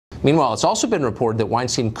Meanwhile, it's also been reported that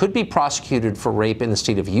Weinstein could be prosecuted for rape in the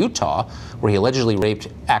state of Utah, where he allegedly raped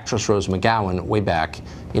actress Rose McGowan way back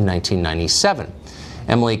in 1997.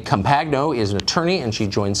 Emily Compagno is an attorney, and she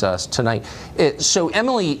joins us tonight. So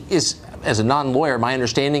Emily is, as a non-lawyer, my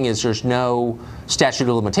understanding is there's no statute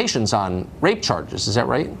of limitations on rape charges. Is that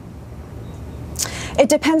right? It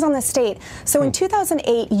depends on the state. So in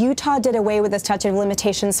 2008, Utah did away with the statute of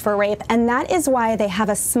limitations for rape, and that is why they have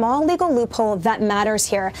a small legal loophole that matters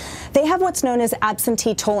here. They have what's known as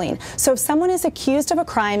absentee tolling. So if someone is accused of a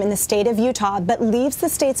crime in the state of Utah but leaves the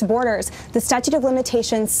state's borders, the statute of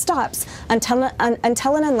limitations stops until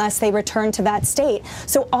and unless they return to that state.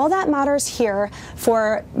 So all that matters here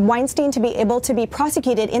for Weinstein to be able to be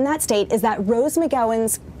prosecuted in that state is that Rose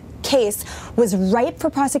McGowan's case was ripe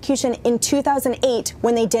for prosecution in 2008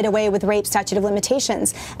 when they did away with rape statute of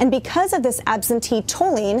limitations. And because of this absentee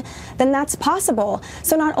tolling, then that's possible.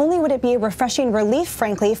 So not only would it be a refreshing relief,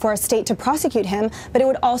 frankly, for a state to prosecute him, but it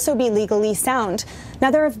would also be legally sound.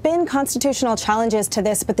 Now, there have been constitutional challenges to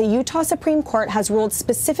this, but the Utah Supreme Court has ruled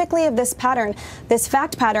specifically of this pattern, this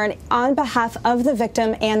fact pattern, on behalf of the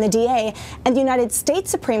victim and the DA. And the United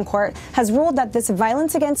States Supreme Court has ruled that this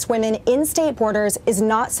violence against women in state borders is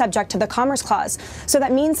not subject to the Commerce Clause. So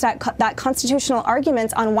that means that constitutional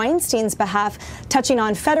arguments on Weinstein's behalf touching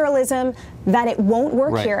on federalism, that it won't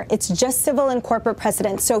work here. It's just civil and corporate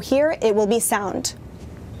precedent. So here it will be sound.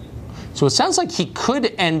 So it sounds like he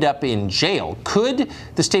could end up in jail. Could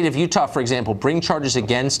the state of Utah, for example, bring charges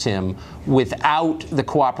against him without the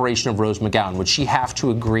cooperation of Rose McGowan? Would she have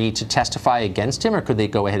to agree to testify against him, or could they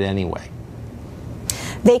go ahead anyway?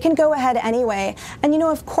 They can go ahead anyway. And, you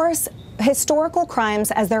know, of course, historical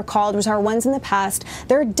crimes, as they're called, which are ones in the past,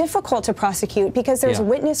 they're difficult to prosecute because there's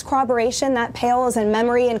witness corroboration that pales in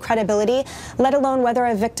memory and credibility, let alone whether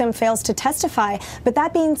a victim fails to testify. But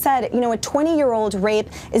that being said, you know, a 20-year-old rape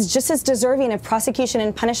is just as deserving of prosecution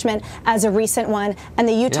and punishment as a recent one, and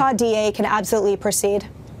the Utah DA can absolutely proceed.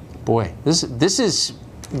 Boy, this is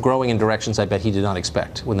growing in directions I bet he did not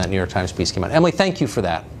expect when that New York Times piece came out. Emily, thank you for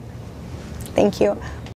that. Thank you.